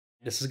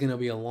This is going to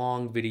be a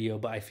long video,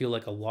 but I feel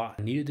like a lot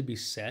needed to be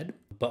said.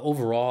 But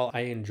overall,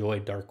 I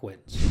enjoyed Dark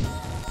Winds.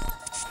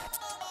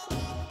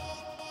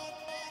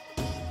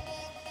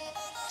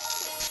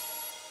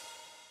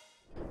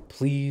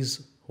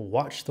 Please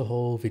watch the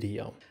whole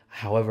video.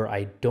 However,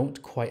 I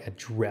don't quite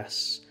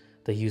address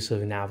the use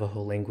of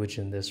Navajo language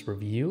in this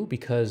review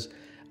because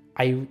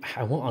I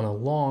went on a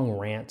long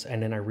rant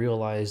and then I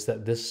realized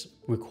that this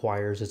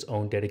requires its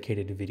own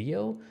dedicated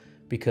video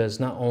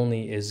because not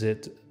only is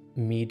it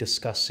me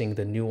discussing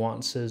the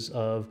nuances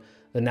of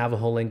the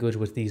Navajo language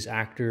with these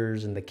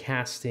actors and the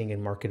casting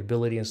and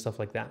marketability and stuff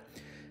like that,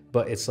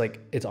 but it's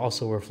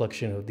also a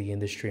reflection of the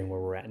industry and where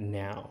we're at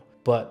now.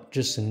 But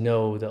just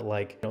know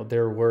that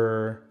there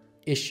were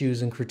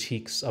issues and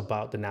critiques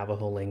about the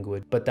Navajo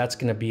language, but that's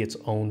going to be its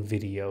own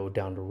video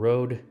down the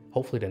road,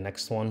 hopefully the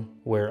next one,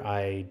 where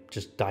I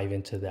just dive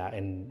into that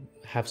and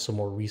have some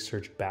more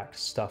research-backed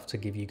stuff to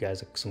give you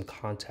guys some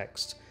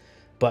context.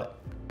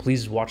 But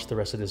please watch the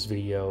rest of this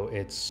video.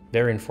 It's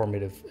very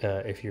informative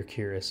if you're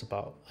curious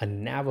about a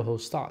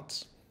Navajo's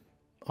thoughts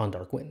on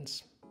Dark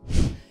Winds.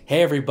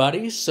 Hey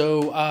everybody,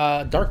 so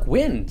Dark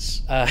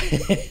Winds. I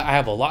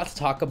have a lot to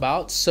talk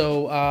about,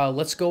 so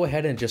let's go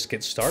ahead and just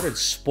get started.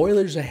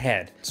 Spoilers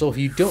ahead. So if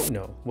you don't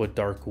know what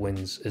Dark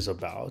Winds is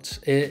about,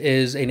 it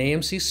is an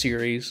AMC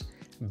series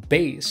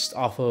based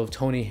off of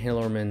Tony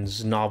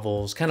Hillerman's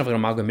novels, kind of an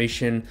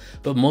amalgamation,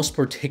 but most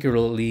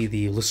particularly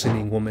the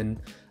Listening Woman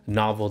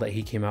novel that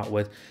he came out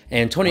with.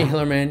 And Tony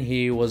Hillerman,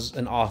 he was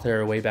an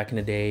author way back in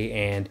the day,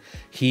 and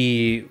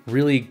he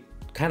really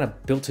kind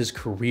of built his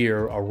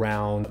career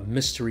around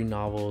mystery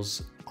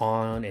novels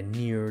on and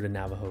near the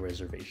Navajo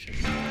reservation.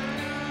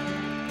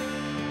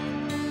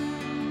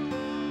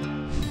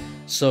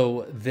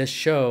 So this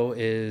show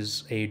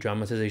is a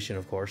dramatization,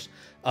 of course,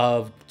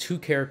 of two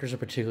characters in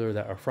particular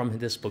that are from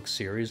this book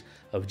series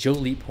of Joe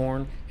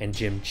Leaphorn and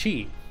Jim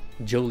Chi.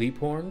 Joe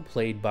Leaphorn,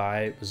 played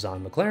by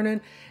Zahn McClarnon,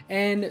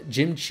 and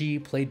Jim Chi,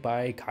 played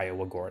by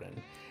Kiowa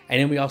Gordon.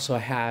 And then we also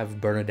have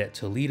Bernadette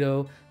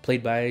Toledo,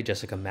 played by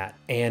Jessica Matt.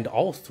 And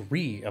all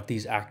three of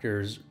these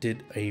actors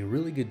did a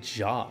really good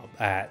job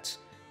at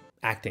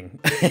acting.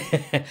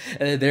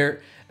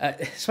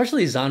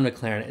 Especially Zahn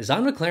McClarnon.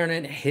 Zahn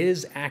McClarnon,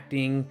 his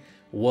acting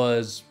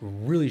was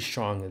really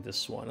strong in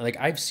this one. Like,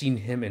 I've seen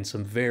him in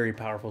some very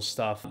powerful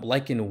stuff,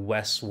 like in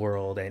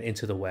Westworld and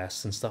Into the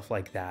West and stuff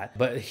like that.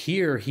 But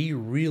here, he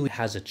really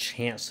has a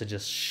chance to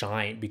just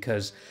shine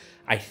because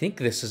I think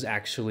this is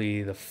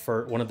actually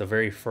one of the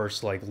very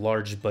first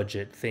large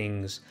budget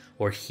things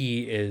where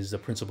he is the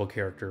principal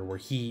character, where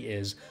he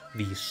is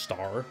the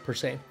star per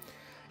se.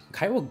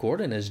 Kiowa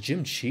Gordon as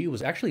Jim Chi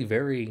was actually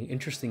very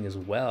interesting as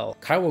well.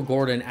 Kiowa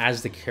Gordon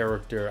as the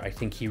character, I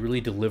think he really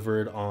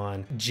delivered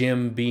on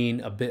Jim being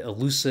a bit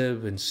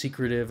elusive and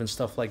secretive and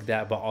stuff like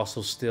that, but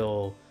also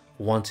still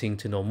wanting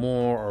to know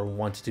more or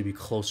wanting to be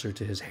closer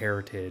to his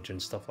heritage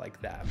and stuff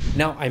like that.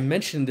 Now, I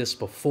mentioned this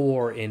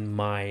before in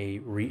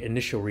my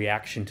initial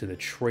reaction to the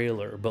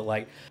trailer, but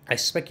I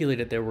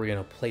speculated that we're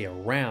gonna play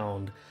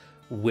around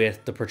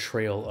with the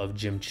portrayal of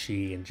Jim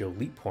Chi and Joe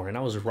Leaphorn, and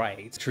I was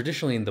right.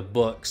 Traditionally in the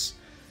books,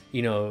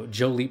 you know,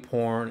 Joe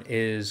Leaphorn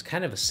is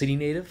kind of a city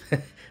native,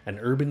 an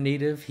urban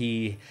native.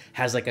 He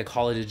has a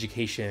college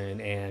education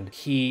and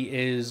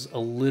he's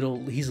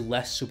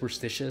less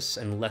superstitious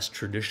and less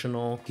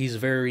traditional. He's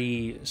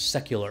very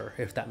secular,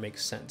 if that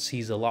makes sense.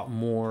 He's a lot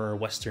more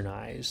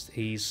westernized.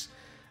 He's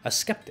a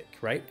skeptic,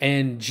 right?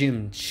 And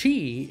Jim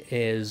Chi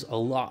is a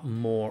lot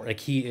more,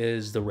 he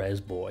is the res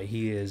boy.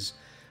 He is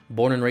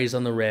born and raised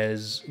on the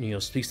res, you know,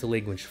 speaks the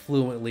language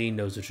fluently,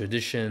 knows the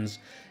traditions.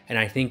 And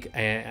I think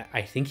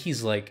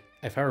he's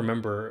if I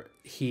remember,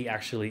 he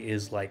actually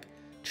is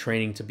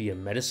training to be a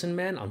medicine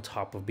man on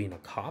top of being a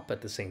cop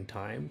at the same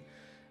time.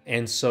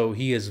 And so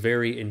he is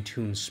very in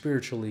tune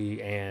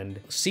spiritually and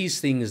sees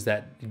things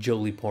that Joe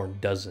Leaphorn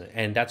doesn't.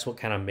 And that's what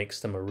kind of makes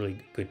them a really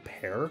good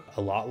pair.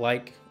 A lot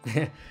like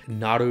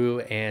Naru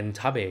and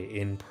Tabe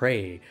in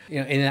Prey,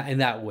 you know, in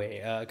that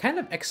way. Kind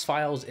of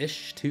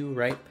X-Files-ish too,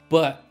 right?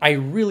 But I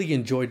really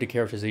enjoyed the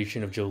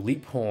characterization of Joe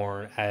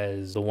Leaphorn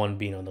as the one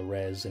being on the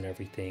res and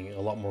everything. A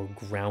lot more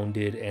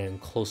grounded and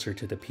closer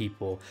to the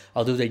people.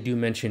 Although they do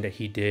mention that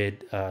he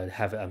did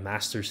have a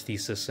master's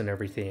thesis and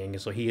everything.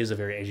 So he is a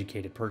very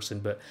educated person,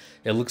 but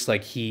it looks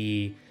like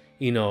he,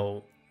 you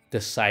know,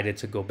 decided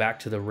to go back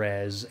to the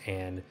res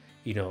and,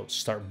 you know,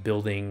 start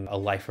building a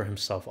life for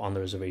himself on the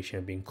reservation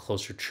and being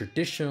closer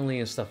traditionally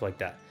and stuff like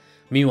that.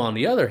 Meanwhile, on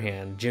the other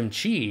hand, Jim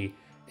Chi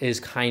is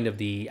kind of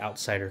the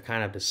outsider,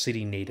 kind of the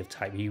city native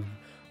type. He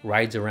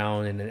rides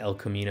around in an El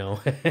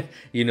Camino,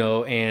 you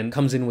know, and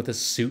comes in with a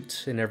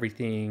suit and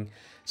everything.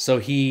 So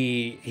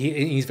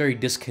he's very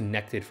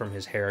disconnected from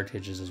his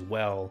heritages as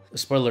well.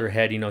 Spoiler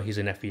ahead, you know, he's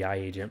an FBI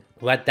agent.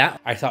 But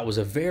that I thought was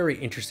a very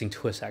interesting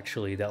twist,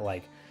 actually, that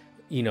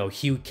you know,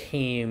 he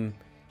came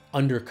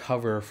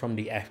undercover from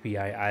the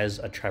FBI as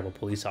a tribal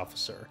police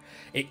officer.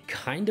 It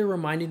kind of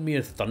reminded me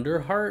of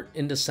Thunderheart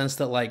in the sense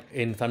that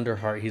in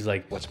Thunderheart, he's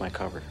like, "What's my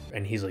cover?"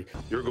 And he's like,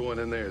 "You're going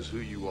in there as who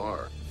you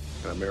are,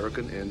 an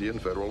American Indian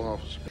federal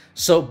officer."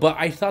 So, but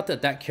I thought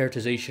that that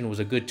characterization was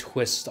a good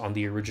twist on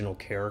the original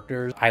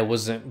characters. I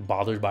wasn't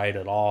bothered by it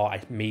at all.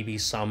 Maybe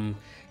some,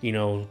 you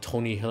know,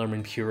 Tony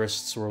Hillerman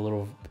purists were a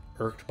little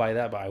irked by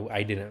that, but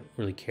I didn't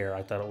really care.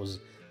 I thought it was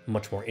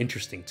much more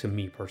interesting to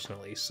me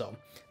personally. So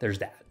there's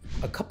that.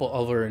 A couple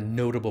other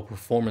notable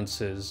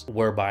performances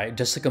were by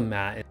Jessica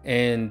Matt,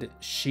 and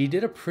she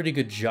did a pretty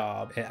good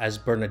job as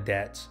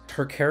Bernadette.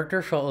 Her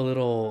character felt a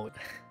little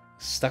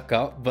stuck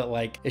up, but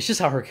like, it's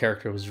just how her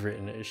character was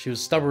written. She was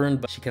stubborn,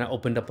 but she kind of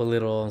opened up a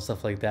little and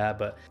stuff like that.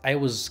 But I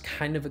was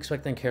kind of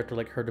expecting a character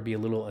like her to be a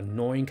little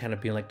annoying, kind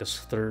of being like this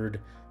third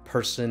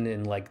person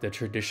in like the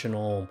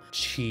traditional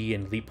Chi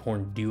and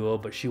Leaphorn duo,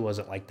 but she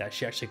wasn't like that.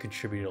 She actually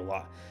contributed a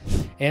lot.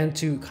 And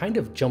to kind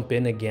of jump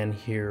in again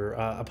here,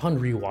 upon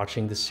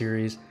rewatching the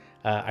series,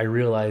 I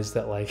realized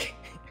that like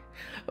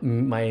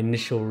my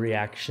initial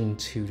reaction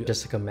to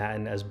Jessica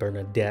Madden as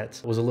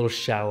Bernadette was a little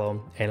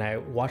shallow, and I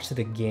watched it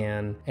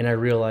again and I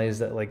realized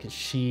that like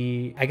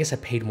I guess I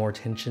paid more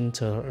attention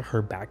to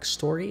her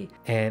backstory,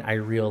 and I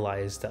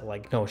realized that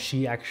like, no,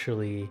 she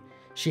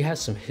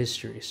has some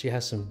history, she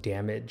has some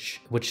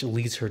damage, which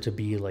leads her to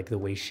be like the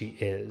way she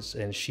is,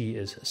 and she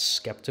is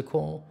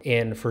skeptical,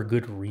 and for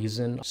good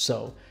reason.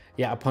 So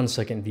yeah, upon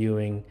second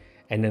viewing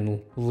and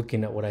then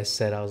looking at what I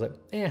said, I was like,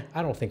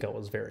 I don't think I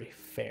was very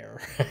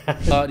fair.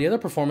 The other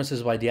performance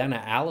is by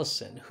Deanna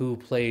Allison, who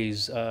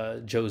plays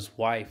Joe's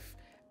wife.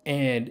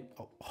 And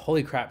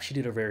holy crap, she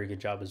did a very good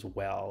job as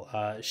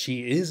well.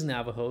 She is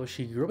Navajo.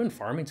 She grew up in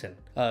Farmington,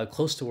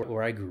 close to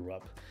where I grew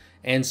up.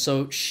 And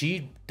so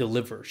she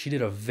delivered. She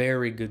did a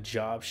very good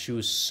job. She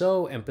was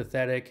so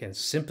empathetic and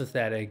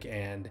sympathetic,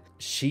 and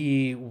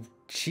she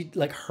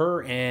like,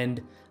 her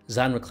and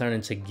Zahn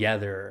McClarnon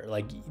together,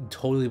 like,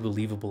 totally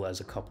believable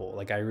as a couple.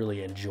 Like, I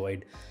really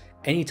enjoyed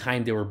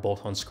anytime they were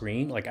both on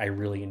screen. Like, I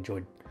really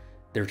enjoyed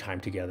their time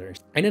together.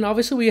 And then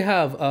obviously we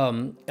have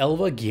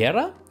Elva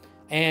Guerra,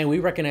 and we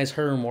recognize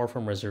her more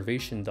from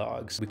Reservation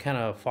Dogs. We kind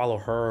of follow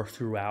her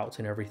throughout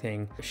and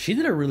everything. She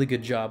did a really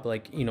good job,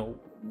 like, you know,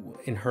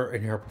 in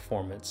her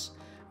performance.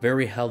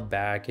 Very held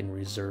back and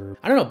reserved.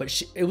 I don't know,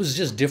 but it was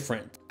just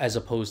different as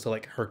opposed to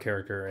like her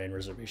character in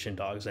Reservation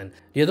Dogs. And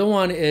the other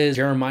one is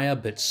Jeremiah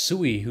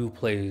Bitsui, who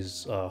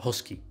plays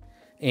Husky.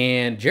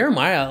 And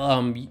Jeremiah,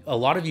 a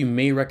lot of you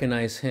may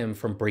recognize him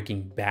from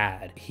Breaking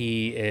Bad.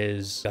 He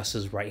is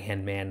Gus's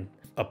right-hand man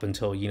up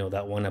until, you know,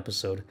 that one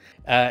episode.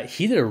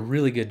 He did a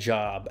really good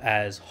job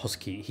as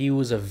Husky. He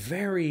was a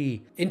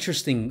very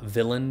interesting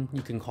villain,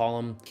 you can call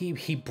him.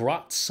 He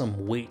brought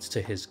some weight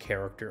to his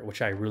character,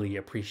 which I really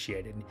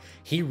appreciated.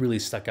 He really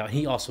stuck out.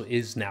 He also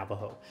is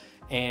Navajo.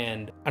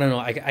 And I don't know,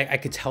 I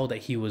could tell that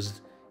he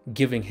was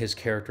giving his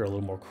character a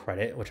little more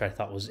credit, which I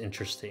thought was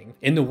interesting.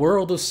 In the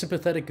world of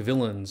sympathetic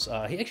villains,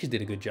 he actually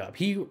did a good job.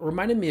 He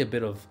reminded me a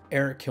bit of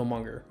Eric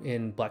Killmonger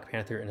in Black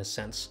Panther in a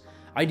sense.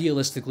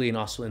 Idealistically and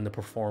also in the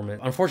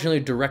performance. Unfortunately,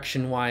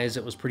 direction-wise,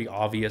 it was pretty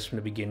obvious from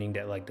the beginning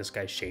that like, this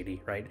guy's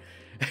shady, right?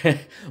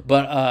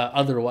 But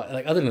otherwise,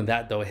 like, other than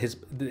that though, his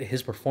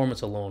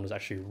performance alone was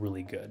actually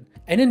really good.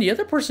 And then the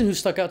other person who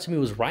stuck out to me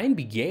was Ryan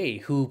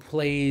Begay, who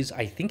plays,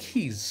 I think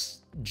he's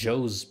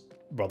Joe's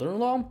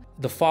brother-in-law,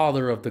 the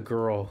father of the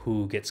girl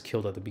who gets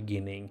killed at the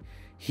beginning.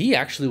 He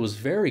actually was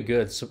very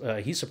good.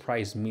 He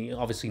surprised me,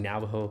 obviously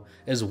Navajo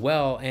as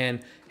well, and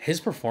his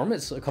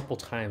performance a couple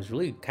times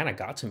really kind of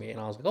got to me, and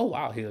I was like, oh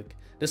wow,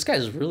 this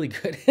guy's really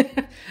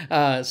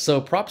good. So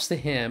props to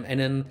him.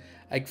 And then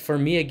like, for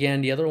me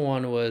again, the other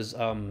one was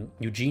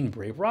Eugene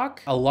Braverock.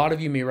 A lot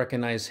of you may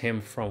recognize him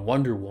from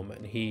Wonder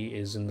Woman. He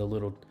is in the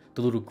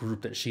little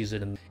group that she's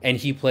in, and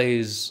he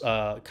plays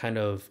kind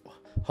of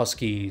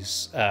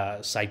Husky's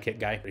sidekick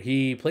guy.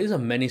 He plays a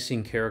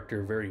menacing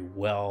character very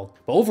well.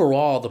 But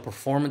overall, the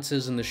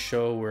performances in the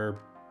show were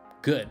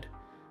good.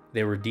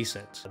 They were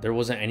decent. There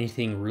wasn't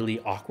anything really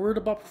awkward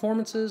about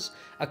performances.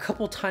 A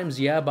couple times,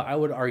 yeah, but I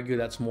would argue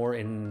that's more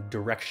in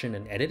direction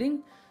and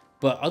editing.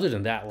 But other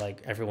than that,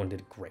 like, everyone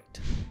did great.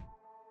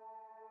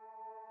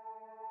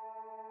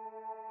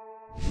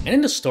 And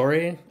in the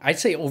story, I'd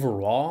say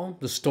overall,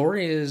 the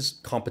story is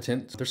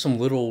competent. There's some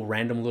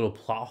random little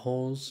plot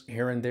holes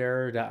here and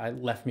there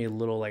that left me a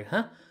little like,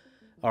 huh?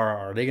 Or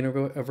are they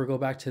gonna ever go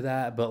back to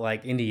that? But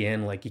like, in the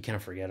end, like, you kind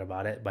of forget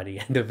about it by the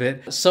end of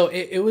it. So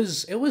it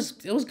was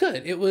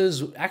good. It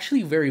was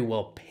actually very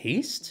well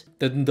paced.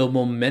 The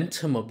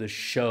momentum of the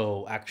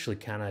show actually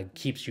kind of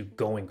keeps you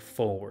going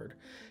forward.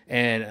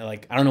 And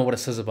like, I don't know what it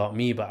says about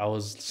me, but I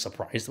was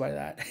surprised by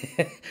that.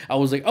 I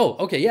was like, oh,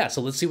 okay, yeah,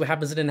 so let's see what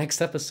happens in the next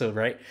episode,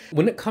 right?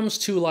 When it comes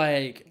to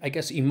like, I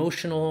guess,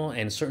 emotional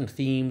and certain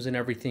themes and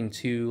everything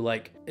too,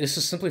 like, this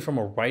is simply from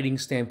a writing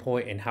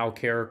standpoint and how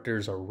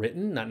characters are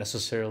written, not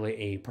necessarily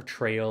a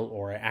portrayal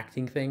or an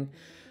acting thing.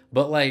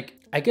 But like,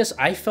 I guess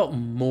I felt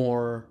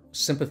more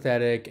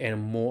sympathetic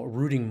and more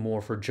rooting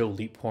more for Joe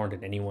Leaphorn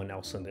than anyone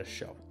else in this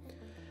show.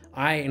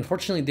 I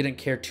unfortunately didn't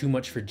care too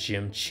much for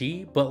Jim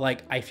Chi, but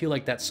like, I feel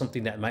like that's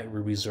something that might be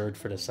reserved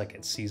for the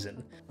second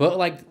season. But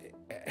like,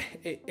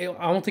 I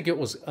don't think it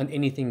was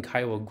anything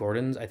Kiowa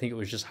Gordon's. I think it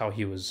was just how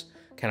he was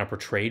kind of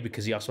portrayed,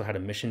 because he also had a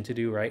mission to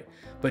do, right?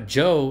 But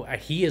Joe,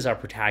 he is our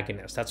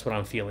protagonist. That's what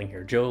I'm feeling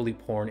here. Joe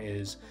Leaphorn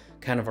is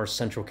kind of our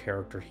central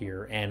character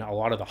here, and a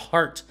lot of the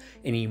heart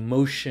and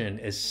emotion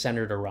is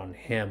centered around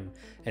him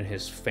and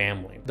his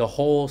family. The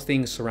whole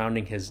thing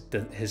surrounding his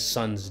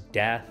son's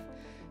death,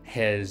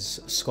 his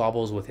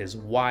squabbles with his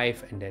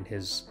wife, and then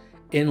his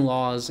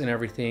in-laws and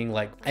everything,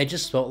 like, I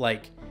just felt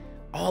like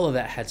all of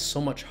that had so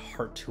much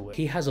heart to it.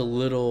 He has a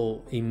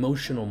little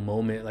emotional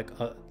moment, like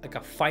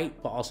a fight,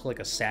 but also like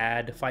a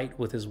sad fight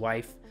with his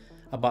wife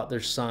about their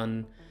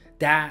son.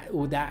 That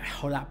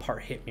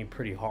part hit me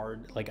pretty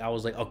hard. Like, I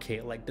was like, okay,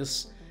 like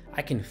this,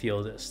 I can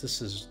feel this.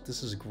 This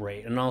is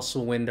great. And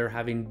also when they're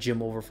having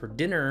Jim over for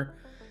dinner,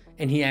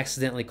 and he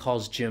accidentally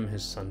calls Jim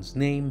his son's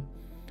name,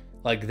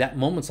 like that,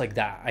 moments like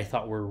that, I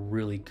thought were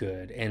really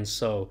good. And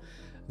so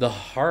the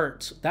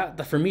heart,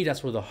 that for me,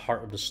 that's where the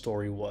heart of the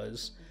story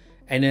was.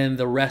 And then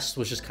the rest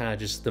was just kind of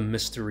just the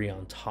mystery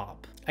on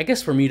top. I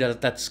guess for me,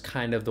 that's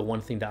kind of the one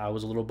thing that I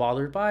was a little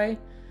bothered by,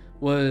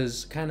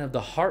 was kind of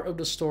the heart of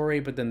the story,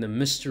 but then the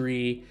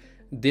mystery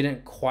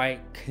didn't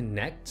quite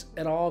connect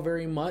at all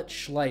very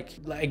much. Like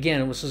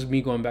again, it was just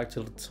me going back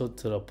to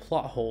the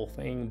plot hole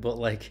thing, but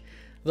like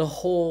the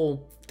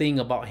whole thing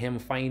about him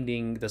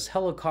finding this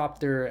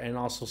helicopter and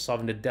also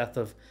solving the death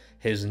of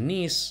his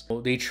niece,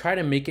 they try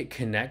to make it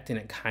connect, and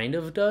it kind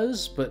of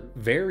does, but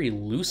very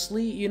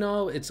loosely, you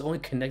know, it's only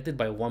connected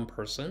by one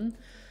person.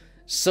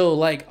 So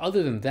like,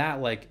 other than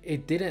that, like,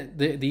 it didn't,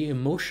 the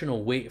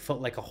emotional weight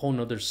felt like a whole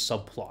nother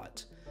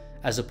subplot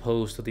as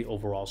opposed to the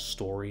overall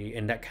story.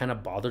 And that kind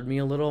of bothered me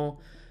a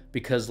little,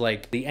 because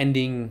like the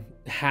ending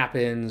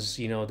happens,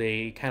 you know,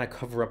 they kind of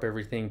cover up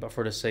everything, but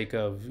for the sake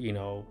of, you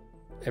know,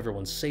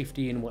 everyone's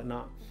safety and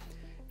whatnot,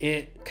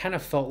 it kind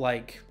of felt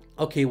like,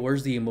 okay,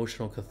 where's the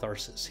emotional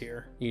catharsis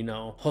here? You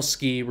know,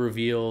 Husky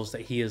reveals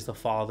that he is the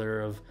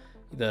father of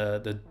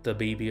the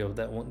baby of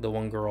the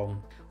one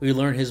girl. We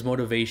learn his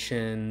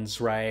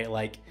motivations, right?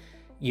 Like,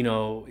 you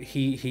know,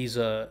 he's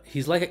like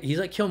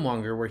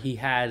Killmonger, where he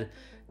had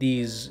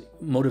these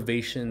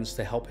motivations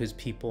to help his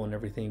people and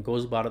everything,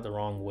 goes about it the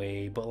wrong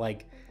way, but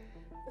like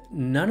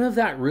none of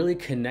that really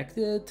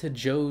connected to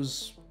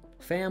Joe's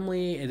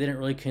family. It didn't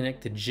really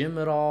connect to Jim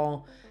at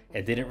all.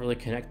 It didn't really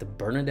connect to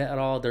Bernadette at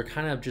all. They're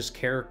kind of just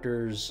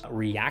characters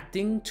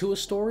reacting to a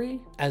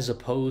story as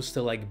opposed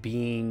to like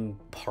being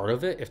part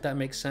of it, if that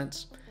makes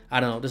sense.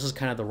 I don't know. This is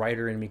kind of the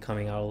writer in me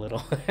coming out a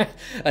little.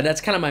 That's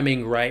kind of my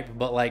main gripe.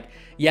 But like,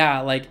 yeah,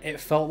 like it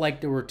felt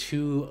like there were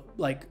two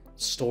like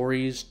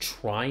stories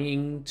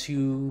trying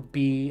to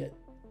be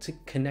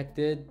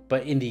connected,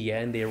 but in the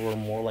end they were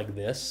more like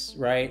this,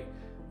 right?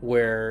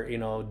 Where, you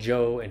know,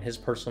 Joe and his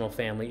personal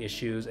family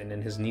issues, and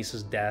then his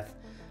niece's death,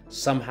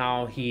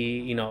 somehow he,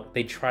 you know,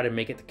 they try to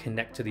make it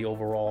connect to the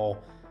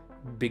overall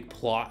big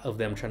plot of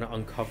them trying to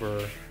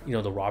uncover, you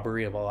know, the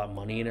robbery of all that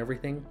money and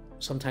everything.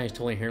 Sometimes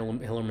Tony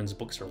Hillerman's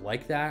books are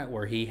like that,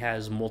 where he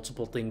has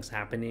multiple things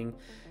happening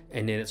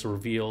and then it's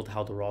revealed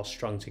how they're all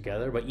strung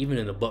together. But even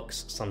in the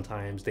books,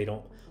 sometimes they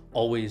don't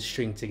always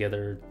string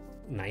together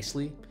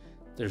nicely.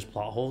 There's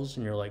plot holes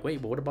and you're like,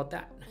 wait, but what about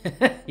that?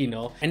 You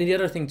know? And the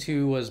other thing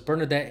too was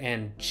Bernadette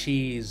and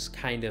Chi's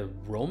kind of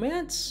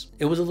romance.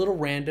 It was a little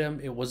random.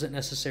 It wasn't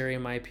necessary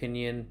in my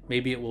opinion.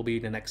 Maybe it will be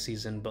the next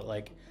season, but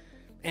like,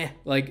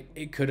 like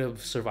it could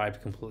have survived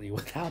completely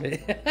without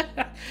it.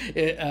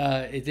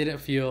 It didn't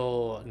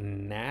feel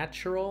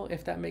natural,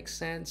 if that makes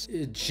sense.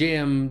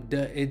 Jim,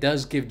 it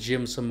does give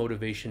Jim some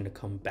motivation to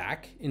come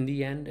back in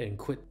the end and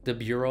quit the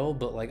bureau,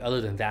 but like other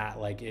than that,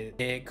 like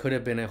it could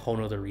have been a whole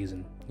nother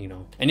reason, you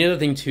know. And the other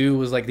thing too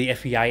was like the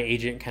FBI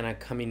agent kind of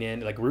coming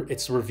in, like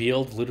it's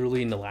revealed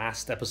literally in the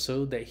last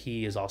episode that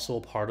he is also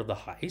a part of the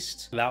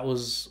heist. That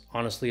was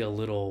honestly a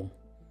little...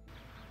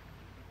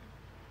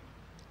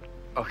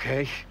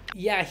 Okay.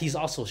 Yeah, he's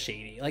also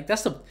shady. Like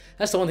that's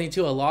the one thing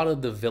too. A lot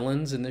of the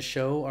villains in this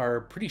show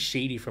are pretty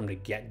shady from the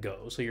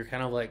get-go. So you're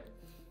kind of like,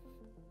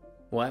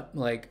 what?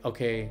 Like,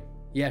 okay,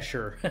 yeah,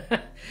 sure.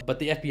 But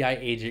the FBI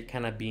agent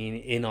kind of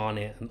being in on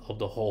it of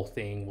the whole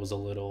thing was a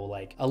little,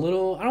 I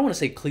don't want to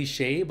say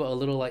cliche, but a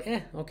little like,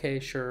 okay,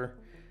 sure.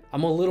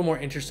 I'm a little more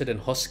interested in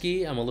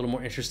Husky. I'm a little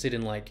more interested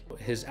in like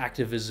his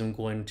activism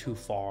going too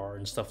far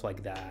and stuff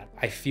like that.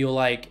 I feel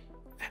like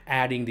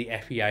adding the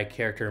FBI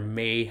character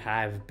may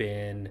have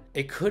been,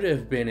 it could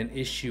have been an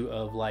issue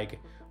of like,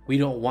 we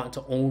don't want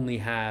to only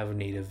have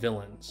native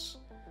villains,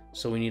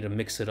 so we need to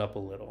mix it up a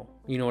little,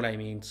 you know what I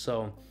mean?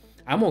 So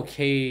I'm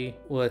okay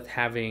with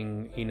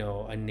having, you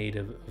know, a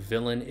native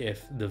villain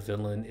if the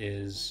villain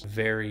is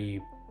very,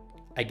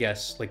 I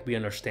guess, like we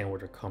understand where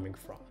they're coming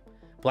from.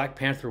 Black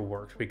Panther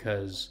worked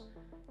because,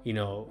 you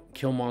know,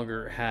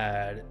 Killmonger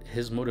had,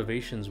 his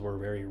motivations were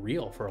very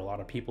real for a lot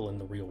of people in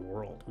the real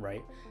world,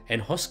 right?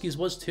 And Husky's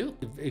was too,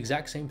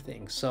 exact same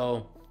thing.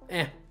 So,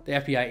 the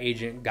FBI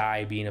agent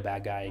guy being a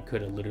bad guy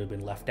could have literally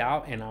been left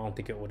out, and I don't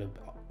think it would have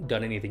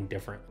done anything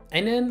different.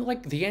 And then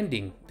like the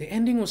ending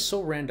was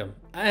so random.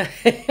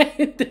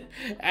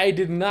 I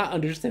did not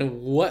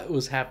understand what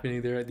was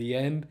happening there at the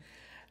end.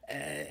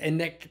 And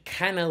that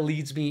kind of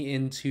leads me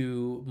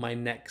into my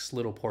next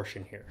little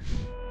portion here.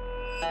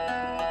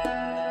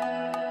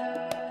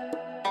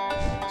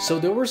 So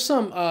there were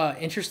some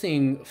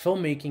interesting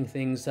filmmaking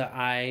things that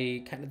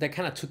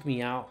kind of took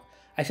me out.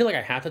 I feel like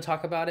I have to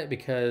talk about it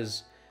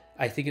because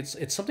I think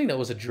it's something that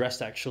was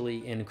addressed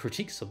actually in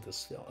critiques of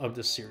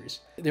this series.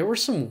 There were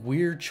some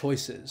weird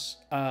choices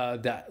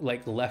that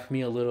like left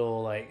me a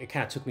little, like, it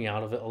kind of took me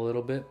out of it a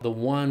little bit. The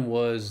one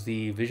was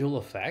the visual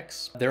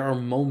effects. There are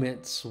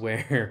moments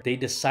where they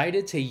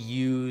decided to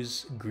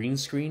use green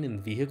screen in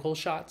vehicle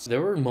shots.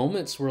 There were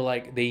moments where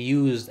like they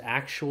used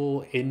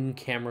actual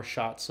in-camera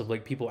shots of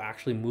like people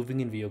actually moving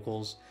in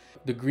vehicles.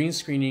 The green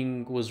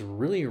screening was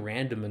really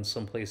random in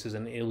some places,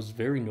 and it was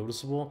very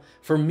noticeable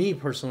for me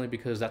personally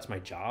because that's my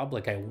job.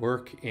 Like, I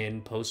work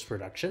in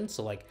post-production,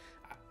 so like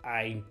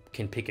I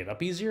can pick it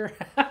up easier.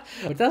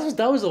 But that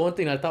was the one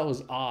thing I thought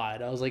was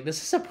odd. I was like,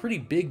 this is a pretty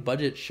big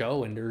budget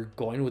show and they're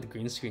going with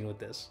green screen with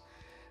this.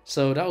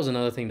 So that was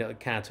another thing that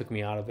kind of took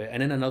me out of it.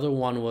 And then another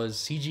one was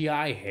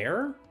CGI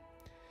hair.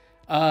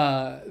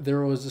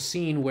 There was a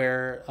scene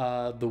where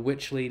the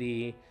witch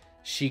lady,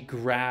 she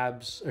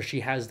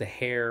has the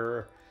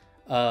hair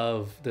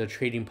of the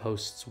trading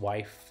post's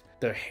wife.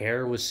 Their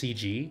hair was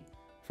CG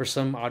for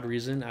some odd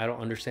reason. I don't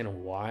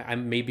understand why.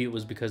 Maybe it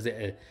was because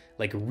they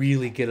like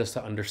really get us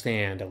to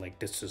understand that like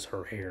this is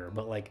her hair,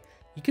 but like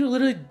you could have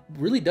literally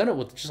really done it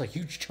with just a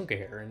huge chunk of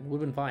hair and it would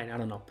have been fine. I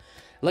don't know.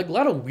 Like a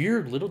lot of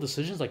weird little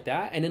decisions like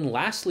that. And then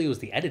lastly was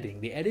the editing.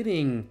 The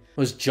editing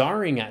was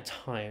jarring at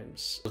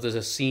times. There's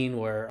a scene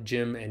where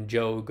Jim and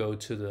Joe go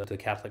to the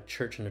Catholic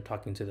church and they're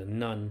talking to the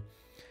nun,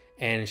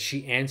 and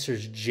she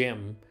answers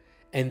Jim,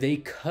 and they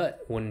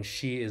cut when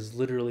she is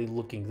literally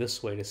looking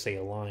this way to say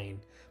a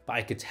line. But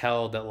I could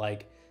tell that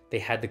like they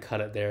had to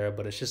cut it there,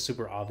 but it's just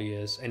super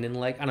obvious. And then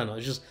like, I don't know,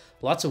 it's just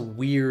lots of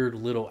weird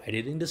little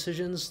editing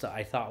decisions that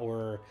I thought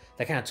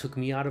that kind of took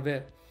me out of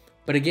it.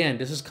 But again,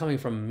 this is coming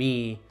from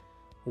me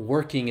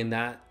working in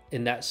that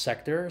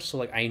sector, so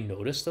like I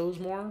noticed those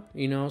more,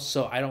 you know,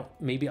 so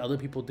maybe other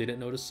people didn't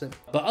notice it.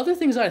 But other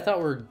things that I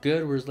thought were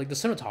good was like the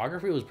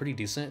cinematography was pretty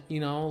decent, you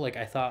know, like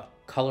I thought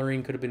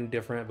coloring could have been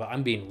different, but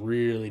I'm being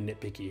really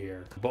nitpicky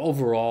here. But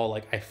overall,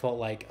 like I felt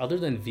like other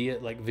than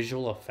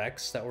visual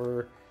effects that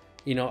were,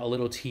 you know, a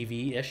little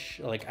TV-ish,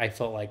 like I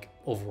felt like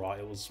overall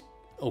it was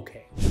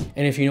okay.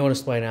 And if you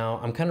noticed by now,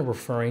 I'm kind of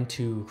referring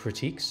to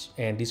critiques,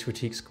 and these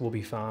critiques will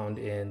be found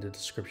in the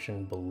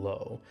description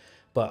below.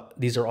 But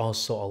these are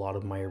also a lot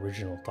of my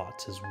original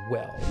thoughts as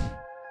well.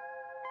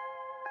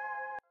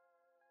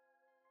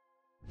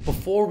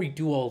 Before we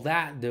do all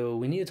that though,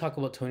 we need to talk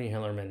about Tony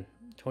Hillerman.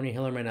 Tony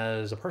Hillerman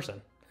as a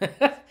person.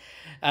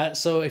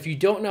 So if you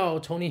don't know,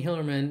 Tony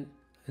Hillerman,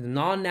 the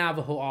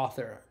non-Navajo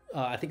author,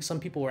 I think some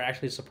people were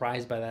actually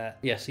surprised by that.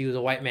 Yes, he was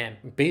a white man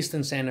based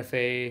in Santa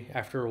Fe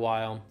after a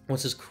while,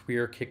 once his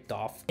career kicked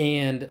off.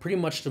 And pretty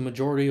much the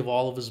majority of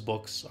all of his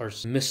books are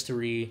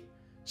mystery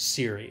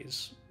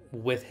series,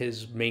 with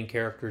his main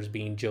characters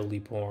being Joe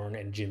Leaphorn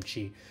and Jim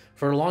Chi.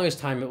 For the longest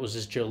time, it was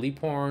just Joe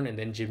Leaphorn, and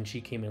then Jim Chi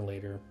came in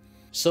later.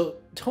 So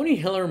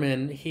Tony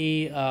Hillerman,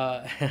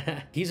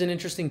 he's an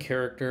interesting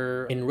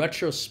character. In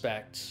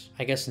retrospect,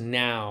 I guess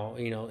now,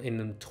 you know, in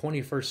the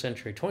 21st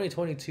century,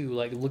 2022,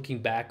 like looking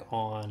back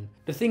on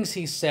the things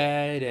he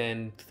said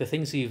and the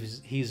things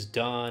he's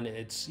done,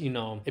 it's, you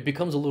know, it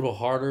becomes a little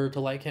harder to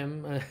like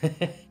him.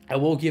 I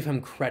will give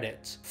him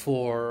credit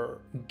for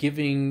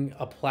giving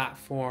a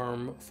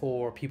platform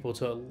for people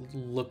to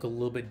look a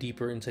little bit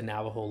deeper into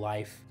Navajo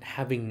life,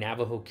 having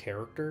Navajo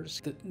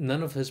characters.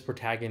 None of his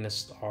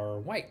protagonists are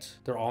white.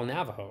 They're all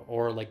Navajo,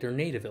 or like they're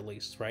native at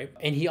least, right?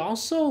 And he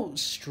also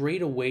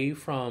strayed away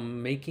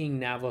from making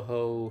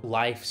Navajo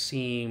life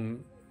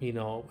seem, you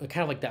know,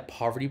 kind of like that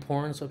poverty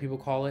porn, so people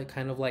call it,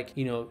 kind of like,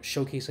 you know,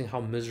 showcasing how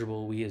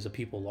miserable we as a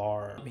people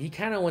are. He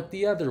kind of went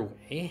the other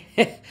way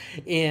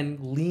and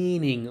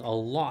leaning a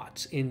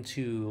lot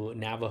into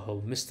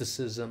Navajo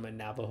mysticism and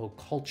Navajo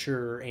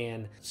culture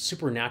and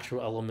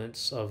supernatural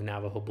elements of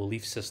Navajo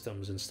belief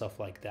systems and stuff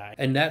like that.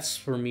 And that's,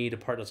 for me, the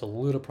part that's a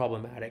little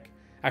problematic.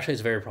 Actually,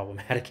 it's very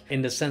problematic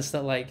in the sense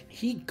that like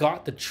he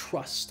got the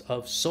trust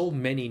of so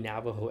many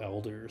Navajo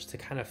elders to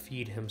kind of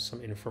feed him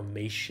some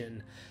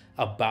information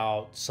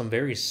about some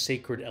very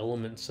sacred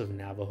elements of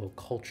Navajo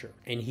culture.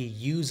 And he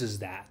uses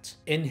that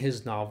in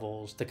his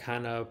novels to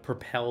kind of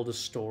propel the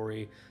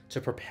story,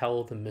 to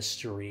propel the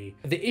mystery.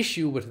 The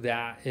issue with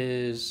that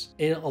is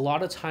it a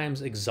lot of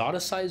times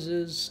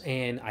exoticizes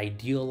and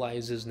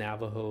idealizes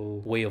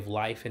Navajo way of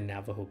life and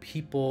Navajo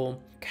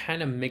people,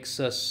 kind of makes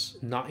us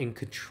not in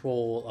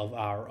control of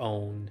our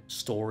own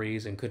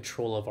stories and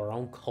control of our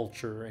own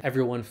culture.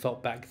 Everyone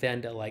felt back then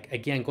that, like,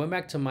 again, going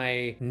back to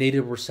my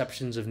native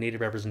receptions of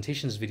native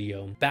representations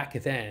video, back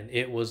then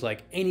it was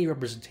like any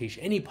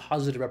representation, any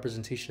positive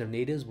representation of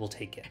natives, we'll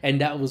take it.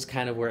 And that was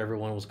kind of where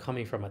everyone was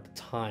coming from at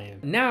the time.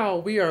 Now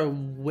we are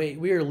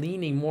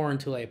leaning more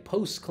into a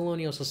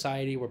post-colonial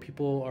society where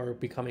people are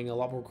becoming a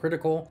lot more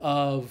critical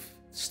of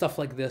stuff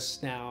like this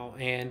now,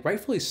 and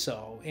rightfully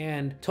so.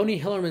 And Tony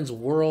Hillerman's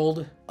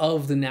world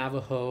of the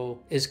Navajo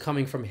is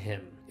coming from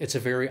him. It's a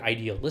very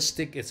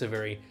idealistic, it's a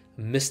very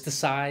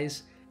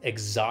mysticized,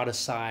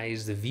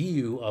 exoticized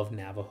view of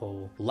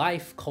Navajo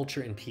life,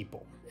 culture, and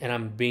people. And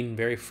I'm being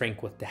very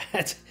frank with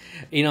that.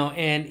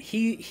 And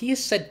he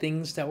has said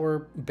things that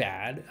were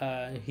bad.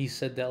 He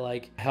said that,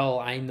 like, hell,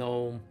 I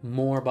know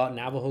more about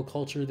Navajo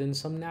culture than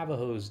some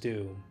Navajos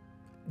do.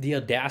 The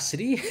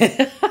audacity.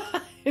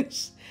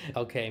 It's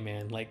okay,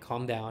 man, like,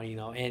 calm down,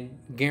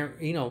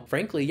 and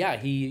frankly, yeah,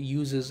 he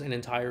uses an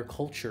entire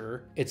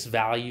culture, its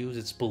values,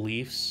 its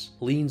beliefs,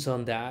 leans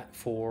on that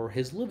for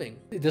his living.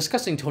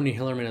 Discussing Tony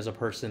Hillerman as a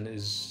person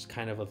is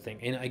kind of a thing,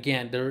 and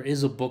again, there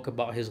is a book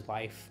about his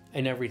life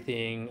and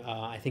everything.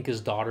 I think his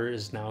daughter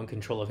is now in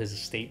control of his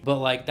estate, but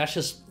like, that's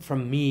just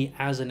from me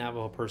as a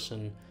Navajo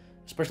person,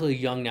 especially a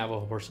young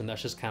Navajo person.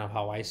 That's just kind of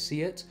how I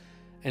see it.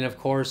 And of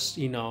course,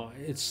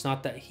 it's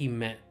not that he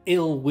meant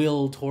ill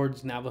will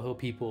towards Navajo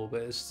people,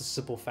 but it's the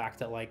simple fact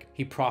that, like,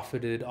 he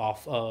profited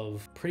off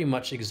of pretty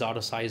much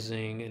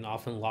exoticizing and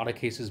often, in a lot of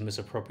cases,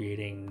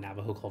 misappropriating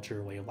Navajo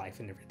culture, way of life,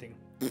 and everything.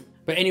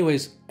 But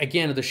anyways,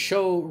 again, the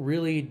show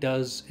really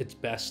does its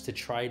best to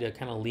try to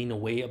kind of lean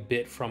away a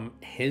bit from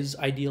his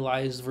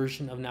idealized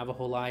version of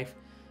Navajo life,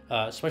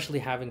 especially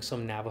having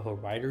some Navajo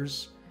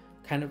writers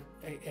kind of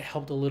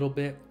helped a little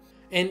bit.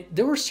 And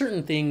there were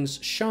certain things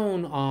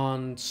shown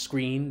on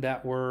screen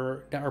that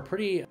are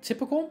pretty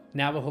typical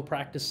Navajo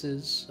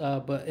practices,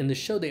 but in the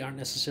show they aren't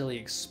necessarily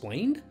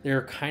explained.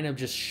 They're kind of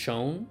just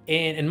shown.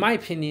 And in my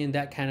opinion,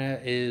 that kind of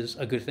is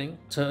a good thing.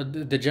 To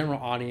the general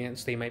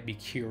audience, they might be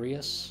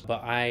curious,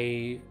 but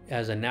I,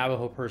 as a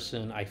Navajo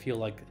person, I feel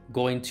like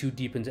going too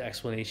deep into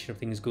explanation of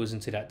things goes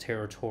into that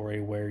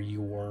territory where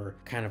you're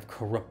kind of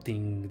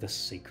corrupting the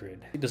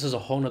sacred. This is a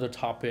whole nother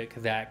topic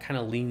that kind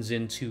of leans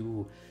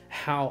into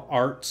how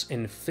arts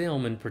and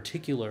film in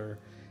particular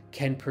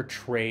can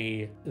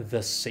portray the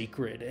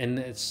sacred,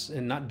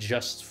 and not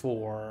just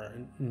for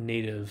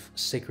Native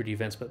sacred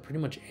events, but pretty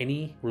much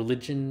any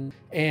religion.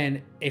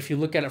 And if you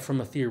look at it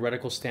from a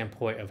theoretical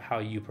standpoint of how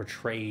you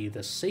portray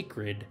the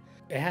sacred,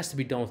 it has to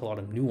be done with a lot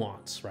of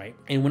nuance, right?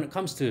 And when it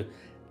comes to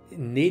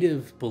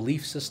Native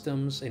belief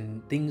systems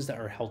and things that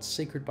are held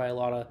sacred by a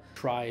lot of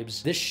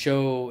tribes, this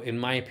show, in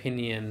my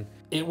opinion,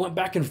 it went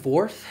back and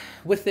forth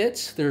with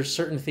it. There's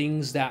certain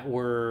things that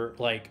were,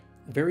 like,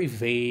 very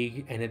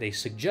vague and that they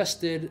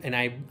suggested, and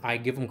I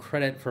give them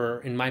credit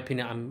for, in my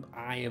opinion,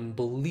 I am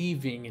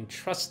believing and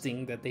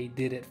trusting that they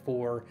did it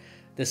for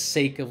the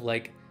sake of,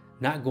 like,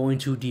 not going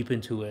too deep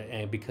into it,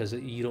 and because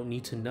you don't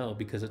need to know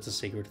because it's a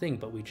sacred thing,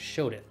 but we just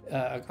showed it.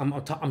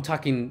 I'm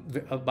talking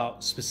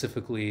about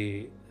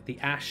specifically the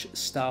ash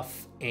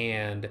stuff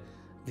and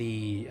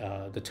the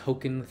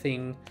token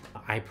thing.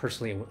 I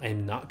personally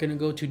am not going to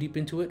go too deep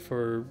into it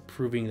for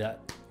proving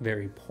that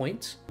very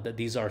point, that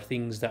these are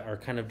things that are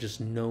kind of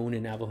just known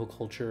in Navajo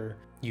culture.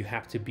 You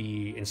have to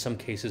be, in some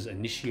cases,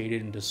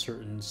 initiated into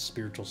certain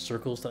spiritual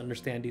circles to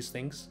understand these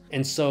things.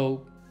 And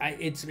so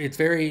it's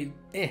very,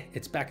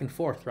 it's back and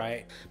forth,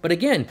 right? But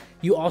again,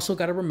 you also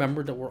got to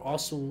remember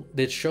that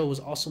this show is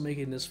also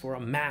making this for a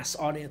mass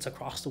audience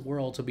across the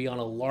world to be on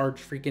a large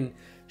freaking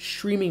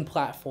streaming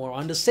platform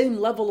on the same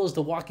level as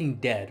The Walking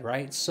Dead,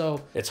 right?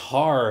 So it's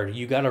hard.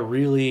 You got to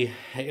really,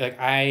 like,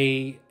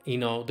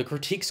 the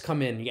critiques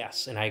come in,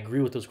 yes, and I agree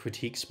with those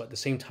critiques, but at the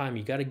same time,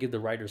 you got to give the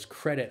writers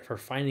credit for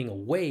finding a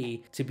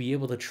way to be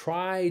able to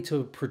try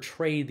to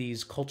portray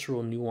these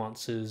cultural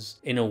nuances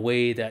in a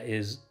way that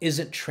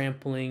isn't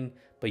trampling,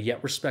 but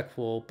yet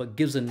respectful, but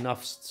gives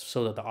enough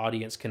so that the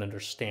audience can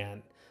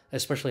understand,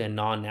 especially a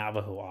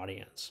non-Navajo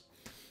audience.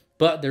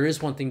 But there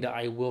is one thing that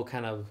I will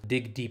kind of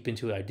dig deep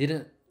into that I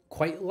didn't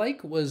quite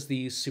like, was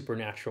the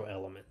supernatural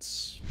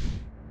elements.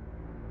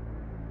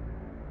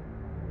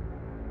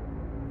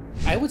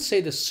 I would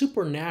say the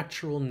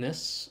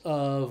supernaturalness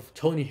of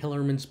Tony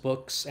Hillerman's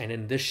books, and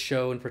in this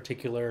show in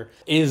particular,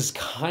 is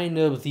kind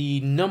of the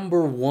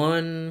number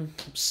one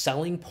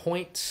selling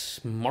point,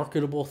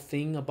 marketable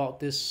thing about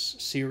this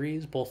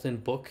series, both in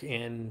book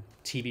and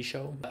TV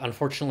show.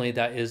 Unfortunately,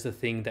 that is the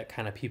thing that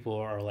kind of people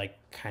are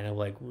kind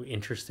of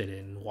interested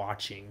in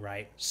watching,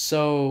 right?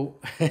 So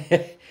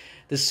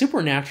the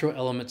supernatural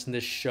elements in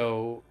this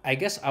show, I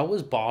guess I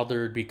was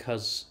bothered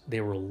because they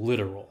were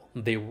literal.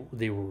 They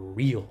were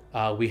real.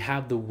 We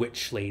have the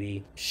witch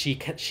lady. She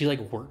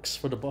works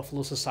for the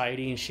Buffalo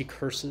Society, and she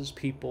curses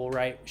people,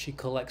 right? She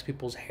collects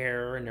people's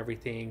hair and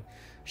everything.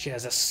 She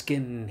has a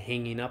skin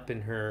hanging up in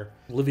her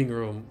living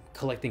room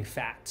collecting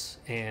fats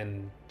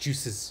and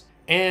juices.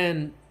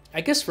 And I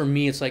guess for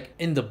me, it's like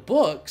in the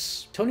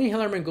books, Tony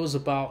Hillerman goes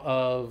about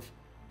of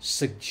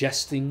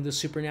suggesting the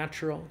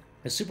supernatural.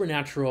 The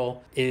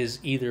supernatural is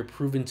either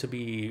proven to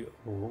be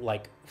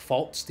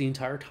false the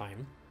entire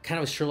time,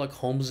 kind of Sherlock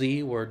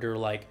Holmesy, where they're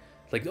like,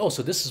 oh,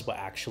 so this is what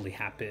actually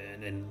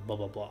happened and blah,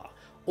 blah, blah.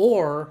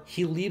 Or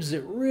he leaves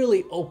it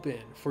really open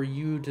for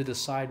you to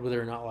decide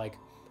whether or not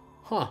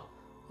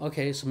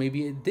okay, so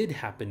maybe it did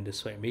happen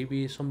this way.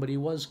 Maybe somebody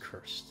was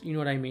cursed. You know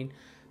what I mean?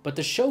 But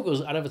the show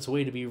goes out of its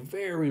way to be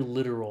very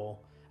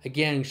literal.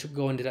 Again, she'll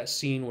go into that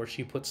scene where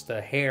she puts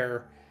the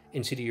hair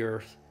into the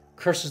earth,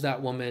 curses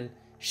that woman.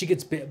 she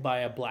gets bit by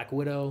a black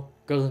widow,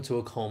 goes into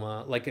a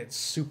coma. Like, it's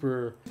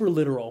super, super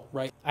literal,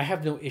 right? I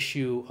have no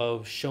issue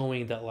of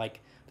showing that, like,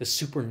 the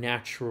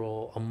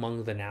supernatural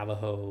among the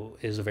Navajo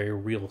is a very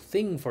real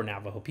thing for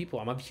Navajo people.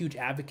 I'm a huge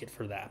advocate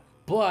for that.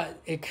 But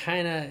it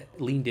kind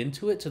of leaned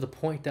into it to the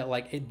point that,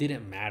 like, it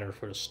didn't matter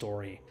for the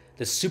story.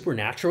 The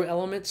supernatural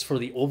elements for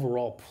the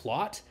overall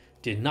plot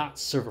did not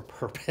serve a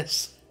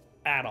purpose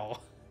at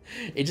all.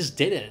 It just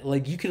didn't.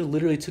 Like, you could have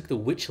literally took the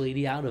witch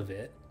lady out of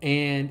it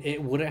and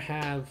it wouldn't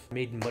have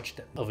made much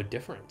of a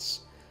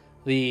difference.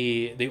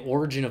 The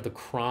origin of the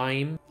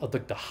crime, of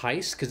like the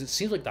heist, because it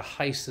seems like the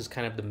heist is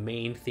kind of the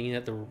main thing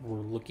that we're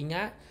looking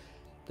at.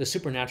 The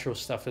supernatural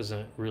stuff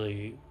doesn't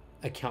really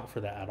account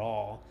for that at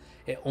all.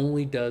 It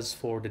only does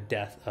for the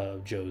death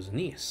of Joe's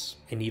niece.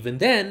 And even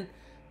then,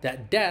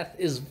 that death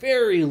is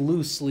very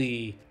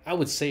loosely, I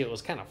would say it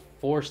was kind of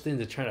forced in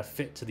to try to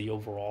fit to the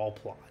overall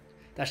plot.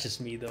 That's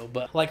just me though.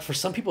 But like, for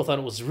some people, thought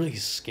it was really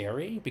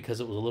scary because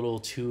it was a little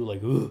too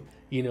like, ooh,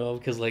 you know,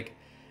 because like,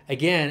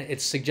 again,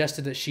 it's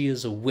suggested that she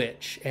is a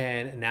witch,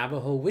 and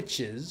Navajo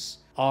witches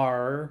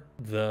are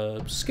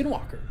the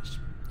skinwalkers.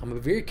 I'm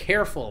very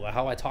careful about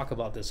how I talk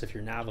about this if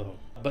you're Navajo.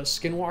 But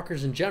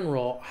skinwalkers in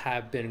general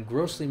have been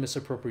grossly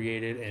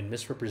misappropriated and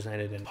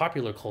misrepresented in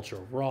popular culture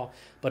overall.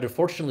 But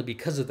unfortunately,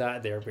 because of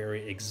that, they're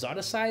very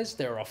exoticized.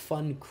 They're a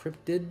fun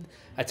cryptid.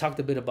 I talked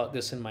a bit about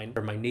this in my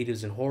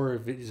Natives in Horror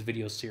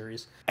video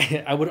series.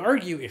 I would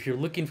argue, if you're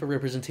looking for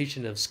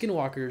representation of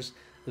skinwalkers,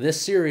 this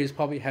series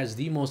probably has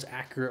the most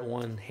accurate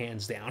one,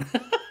 hands down.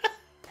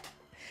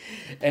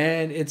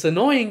 And it's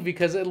annoying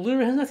because it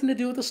literally has nothing to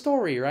do with the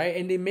story, right?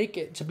 And they make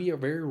it to be a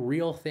very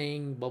real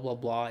thing, blah, blah,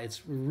 blah.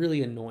 It's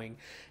really annoying.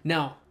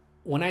 Now,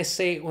 when I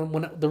say,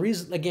 the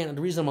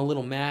reason I'm a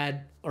little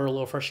mad or a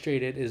little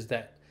frustrated is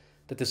that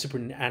the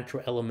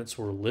supernatural elements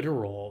were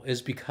literal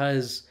is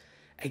because,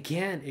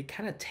 again, it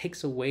kind of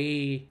takes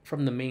away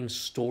from the main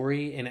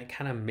story, and it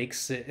kind of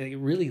makes it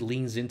really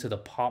leans into the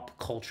pop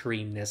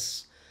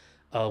culture-ness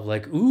of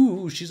like,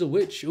 ooh, she's a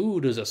witch. Ooh,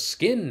 there's a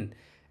skin.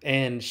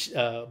 And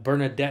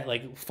Bernadette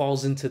like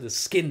falls into the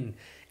skin,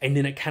 and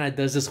then it kind of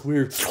does this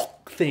weird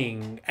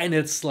thing, and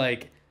it's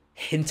like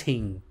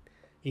hinting,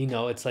 you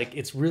know, it's like,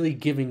 it's really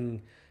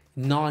giving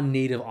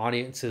non-native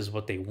audiences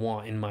what they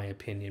want, in my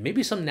opinion.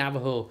 Maybe some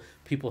Navajo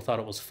people thought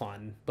it was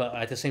fun, but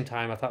at the same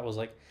time, I thought it was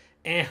like,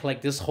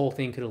 like this whole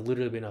thing could have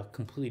literally been a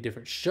completely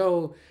different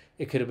show.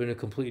 It could have been a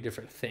completely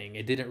different thing.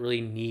 It didn't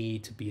really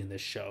need to be in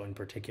this show in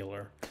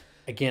particular.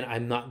 Again,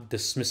 I'm not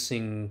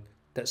dismissing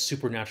that the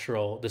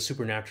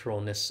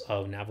supernaturalness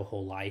of Navajo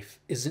life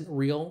isn't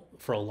real.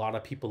 For a lot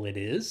of people it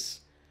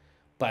is,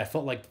 but I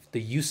felt like the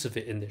use of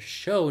it in this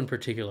show in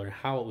particular, and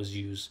how it was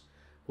used,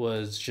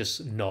 was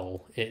just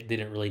null. It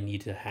didn't really need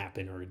to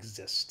happen or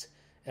exist.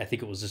 I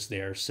think it was just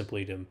there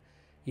simply to,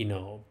 you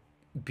know,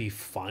 be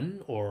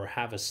fun or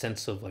have a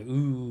sense of like,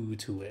 ooh,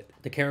 to it.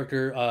 The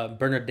character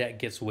Bernadette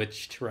gets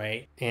witched,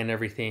 right, and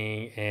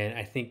everything, and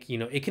I think, you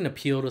know, it can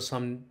appeal to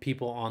some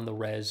people on the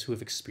res who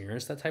have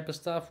experienced that type of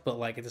stuff, but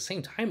like at the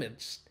same time, it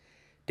just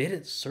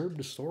didn't serve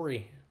the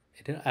story.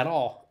 It didn't at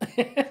all.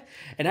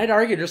 And I'd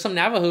argue there's some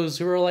Navajos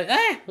who are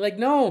like,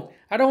 no,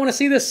 I don't want to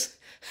see this.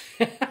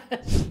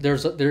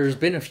 There's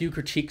been a few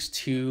critiques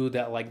too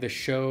that like the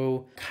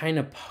show kind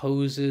of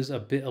poses a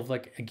bit of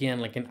like, again,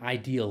 like an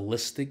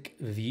idealistic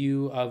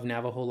view of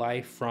Navajo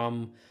life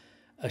from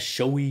a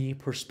showy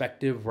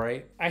perspective,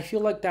 right? I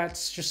feel like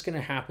that's just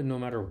gonna happen no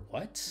matter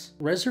what.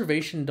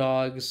 Reservation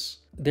Dogs,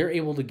 they're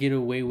able to get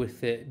away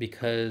with it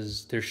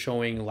because they're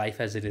showing life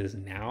as it is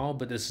now,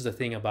 but this is the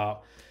thing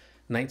about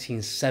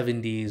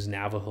 1970s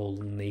Navajo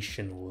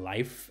Nation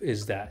life,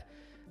 is that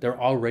there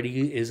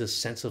already is a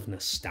sense of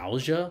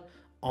nostalgia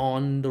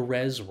on the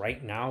res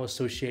right now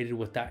associated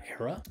with that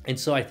era. And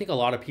so I think a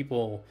lot of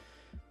people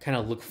kind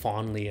of look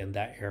fondly in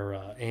that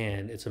era,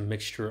 and it's a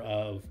mixture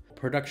of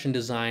production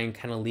design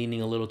kind of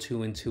leaning a little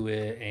too into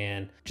it,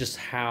 and just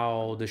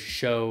how the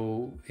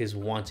show is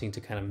wanting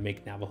to kind of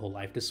make Navajo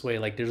life this way.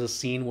 Like there's a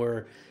scene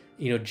where,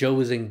 you know, Joe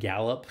is in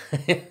Gallup.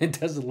 It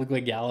doesn't look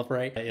like Gallup,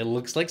 right? It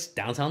looks like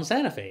downtown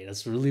Santa Fe.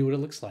 That's really what it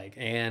looks like.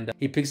 And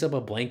he picks up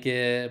a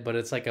blanket, but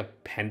it's like a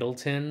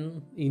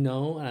Pendleton, you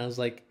know? And I was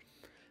like,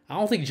 I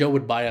don't think Joe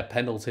would buy a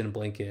Pendleton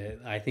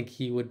blanket. I think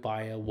he would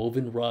buy a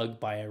woven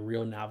rug by a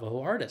real Navajo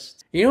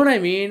artist. You know what I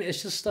mean?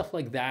 It's just stuff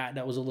like that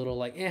that was a little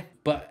like,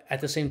 But at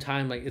the same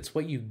time, like, it's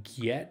what you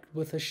get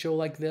with a show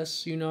like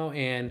this, you know?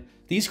 And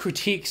these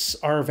critiques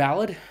are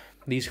valid.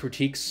 These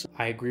critiques,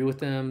 I agree with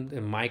them,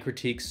 and my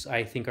critiques,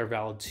 I think, are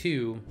valid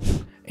too.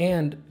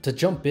 And to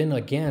jump in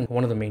again,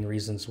 one of the main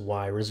reasons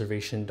why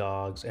Reservation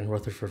Dogs and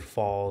Rutherford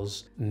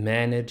Falls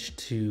managed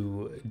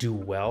to do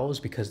well is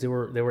because they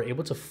were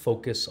able to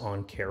focus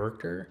on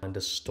character and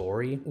the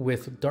story.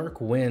 With Dark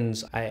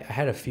Winds, I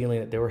had a feeling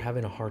that they were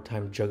having a hard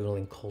time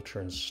juggling culture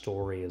and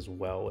story as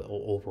well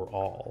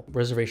overall.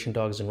 Reservation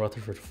Dogs and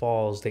Rutherford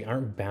Falls, they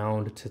aren't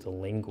bound to the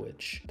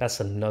language.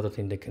 That's another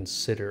thing to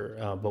consider.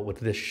 But with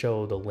this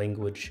show, the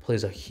language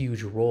plays a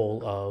huge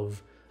role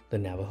of the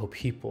Navajo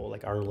people.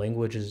 Like, our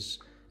language is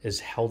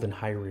held in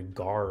high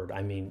regard.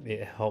 I mean,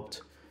 it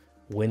helped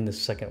win the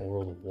Second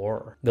World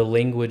War. The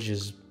language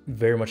is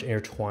very much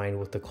intertwined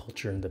with the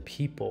culture and the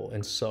people.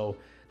 And so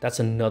that's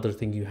another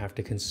thing you have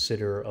to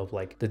consider of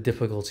like the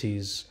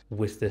difficulties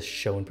with this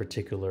show in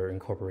particular,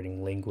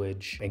 incorporating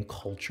language and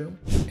culture.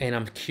 And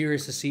I'm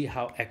curious to see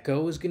how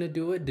Echo is gonna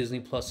do it, Disney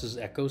Plus's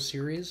Echo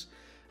series.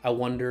 I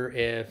wonder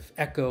if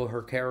Echo,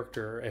 her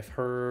character, if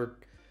her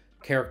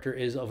character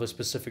is of a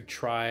specific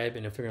tribe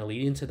and if they're gonna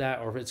lead into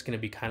that, or if it's gonna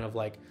be kind of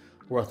like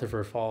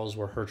Rutherford Falls,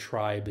 where her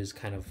tribe is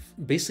kind of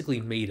basically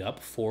made up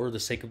for the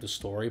sake of the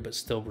story, but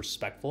still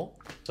respectful.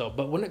 So,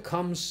 but when it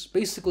comes,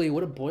 basically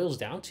what it boils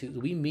down to,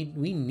 we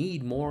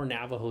need more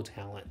Navajo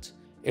talent.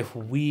 If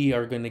we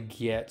are gonna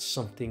get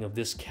something of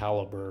this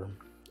caliber,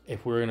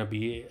 if we're gonna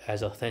be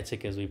as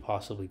authentic as we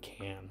possibly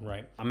can,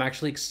 right? I'm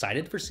actually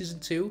excited for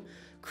season 2.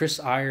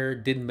 Chris Iyer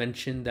did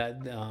mention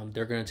that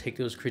they're going to take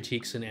those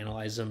critiques and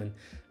analyze them and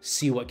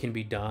see what can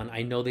be done.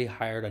 I know they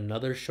hired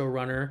another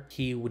showrunner.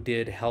 He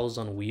did Hells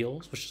on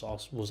Wheels, which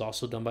was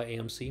also done by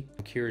AMC.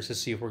 I'm curious to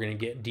see if we're going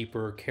to get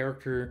deeper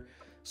character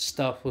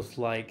stuff with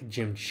like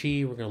Jim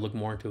Chi. We're going to look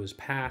more into his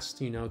past,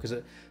 you know, because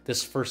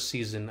this first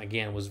season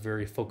again was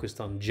very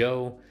focused on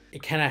Joe.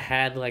 It kind of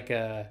had like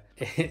a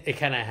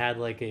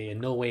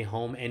No Way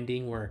Home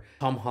ending where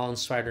Tom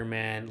Holland's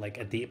Spider-Man,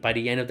 like by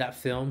the end of that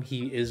film,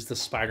 he is the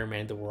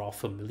Spider-Man that we're all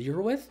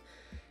familiar with.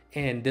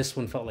 And this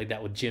one felt like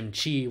that with Jim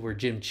Chi, where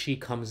Jim Chi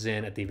comes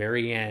in at the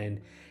very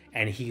end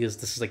and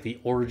this is like the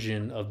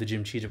origin of the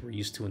Jim Chi that we're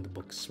used to in the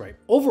books, right?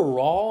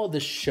 Overall, the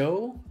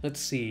show, let's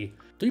see,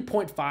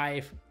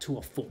 3.5 to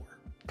a 4.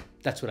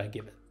 That's what I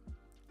give it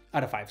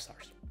out of 5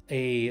 stars.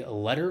 A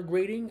letter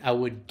grading, I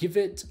would give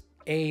it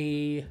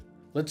a,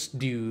 let's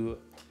do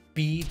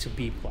B to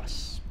B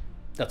plus.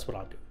 That's what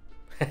I'll do.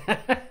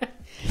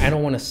 I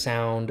don't want to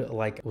sound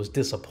like I was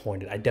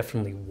disappointed. I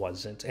definitely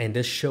wasn't. And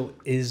this show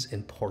is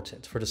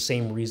important for the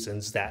same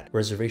reasons that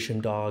Reservation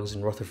Dogs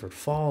and Rutherford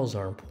Falls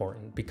are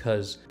important,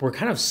 because we're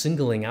kind of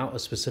singling out a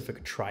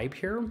specific tribe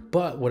here.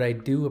 But what I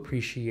do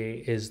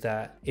appreciate is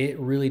that it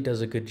really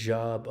does a good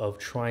job of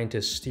trying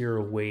to steer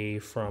away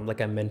from,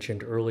 like I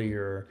mentioned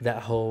earlier,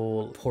 that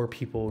whole poor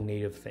people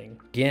native thing.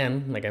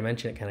 Again, like I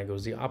mentioned, it kind of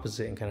goes the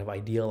opposite and kind of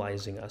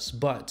idealizing us.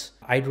 But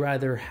I'd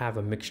rather have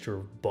a mixture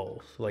of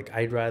both. Like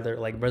I'd rather,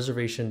 like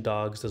Reservation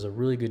Dogs does a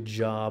really good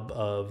job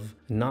of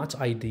not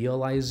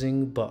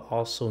idealizing, but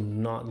also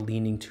not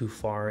leaning too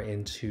far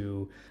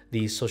into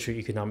the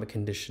socioeconomic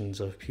conditions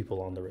of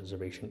people on the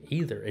reservation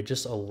either. It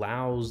just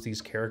allows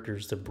these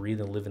characters to breathe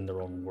and live in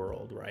their own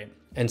world, right?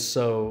 And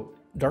so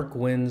Dark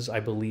Winds, I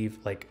believe,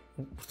 like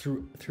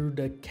through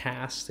the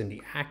cast and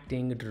the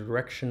acting, the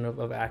direction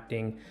of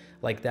acting,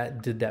 like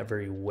that did that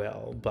very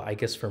well. But I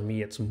guess for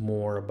me, it's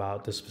more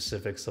about the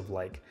specifics of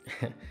like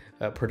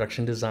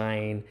production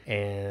design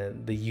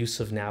and the use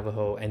of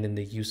Navajo, and then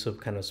the use of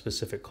kind of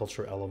specific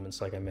cultural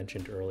elements like I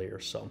mentioned earlier.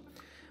 So,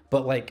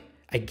 but like,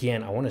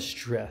 again, I want to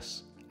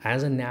stress,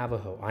 as a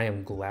Navajo, I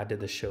am glad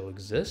that the show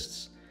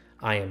exists.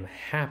 I am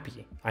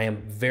happy. I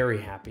am very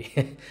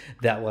happy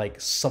that like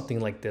something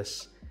like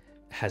this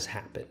has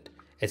happened.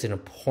 It's an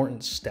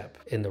important step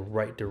in the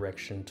right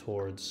direction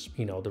towards,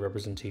 you know, the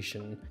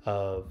representation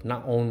of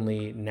not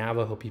only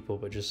Navajo people,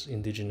 but just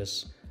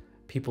indigenous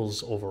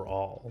peoples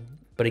overall.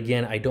 But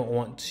again, I don't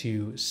want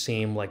to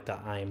seem like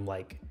that I'm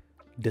like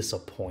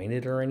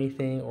disappointed or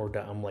anything, or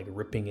that I'm like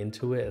ripping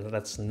into it.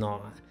 That's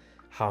not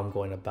how I'm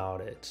going about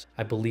it.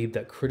 I believe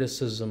that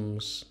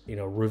criticisms, you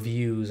know,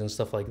 reviews and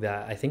stuff like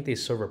that, I think they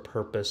serve a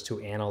purpose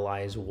to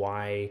analyze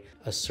why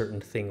a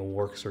certain thing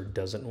works or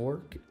doesn't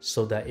work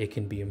so that it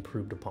can be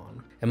improved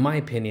upon. In my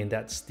opinion,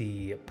 that's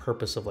the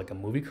purpose of like a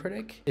movie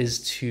critic,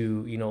 is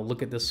to, you know,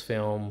 look at this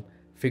film,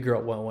 figure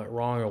out what went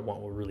wrong or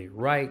what went really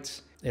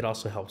right. It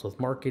also helps with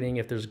marketing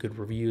if there's good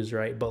reviews,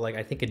 right? But like,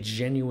 I think a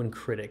genuine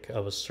critic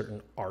of a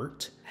certain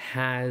art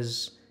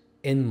has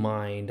in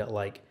mind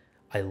like,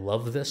 I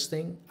love this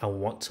thing, I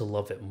want to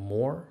love it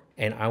more,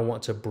 and I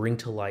want to bring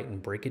to light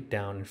and break it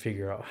down and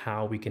figure out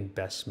how we can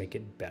best make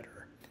it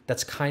better.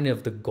 That's kind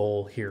of the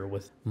goal here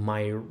with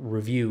my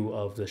review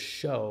of the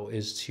show,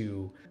 is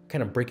to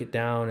kind of break it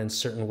down in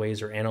certain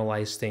ways or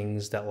analyze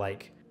things that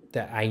like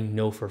that I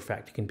know for a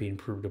fact can be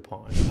improved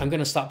upon. I'm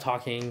gonna stop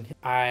talking.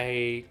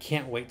 I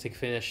can't wait to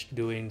finish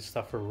doing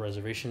stuff for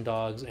Reservation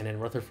Dogs, and then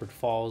Rutherford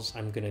Falls,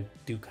 I'm gonna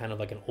do kind of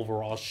like an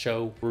overall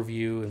show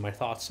review and my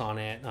thoughts on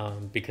it,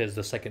 because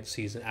after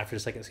the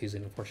second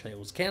season, unfortunately it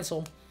was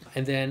canceled.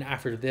 And then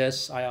after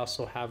this, I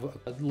also have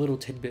little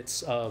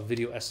tidbits of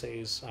video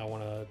essays. I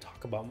wanna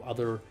talk about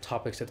other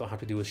topics that don't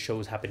have to do with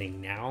shows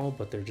happening now,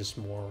 but they're just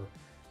more,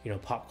 you know,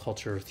 pop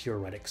culture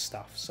theoretic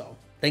stuff. So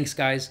thanks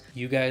guys.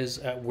 You guys,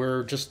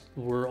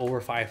 we're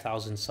over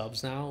 5,000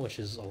 subs now, which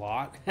is a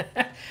lot.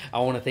 I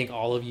want to thank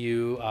all of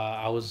you.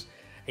 I was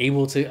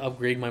able to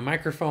upgrade my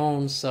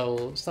microphone,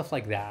 so stuff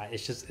like that.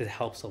 It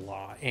helps a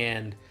lot.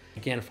 And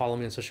again, follow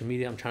me on social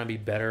media. I'm trying to be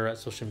better at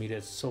social media.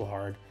 It's so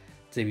hard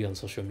to be on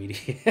social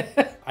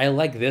media. I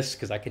like this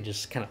because I can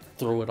just kind of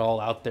throw it all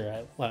out there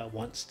at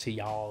once to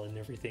y'all and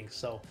everything.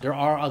 So there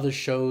are other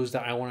shows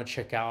that I want to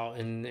check out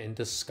and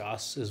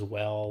discuss as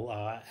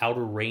well.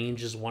 Outer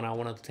Range is one I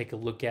want to take a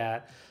look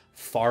at.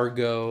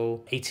 Fargo,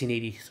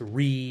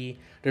 1883.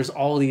 There's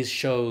all these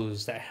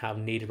shows that have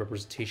native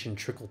representation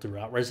trickled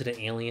throughout. Resident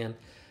Alien,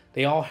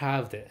 they all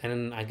have that.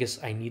 And I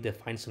guess I need to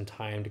find some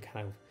time to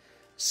kind of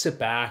sit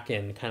back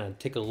and kind of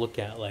take a look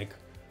at, like,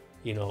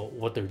 you know,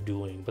 what they're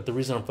doing. But the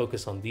reason I'm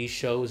focused on these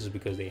shows is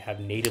because they have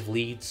native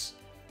leads,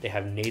 they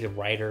have native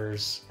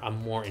writers.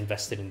 I'm more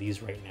invested in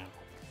these right now.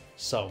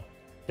 So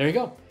there you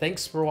go.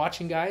 Thanks for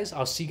watching, guys.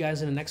 I'll see you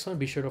guys in the next one.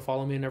 Be sure to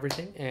follow me and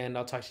everything, and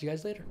I'll talk to you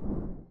guys later.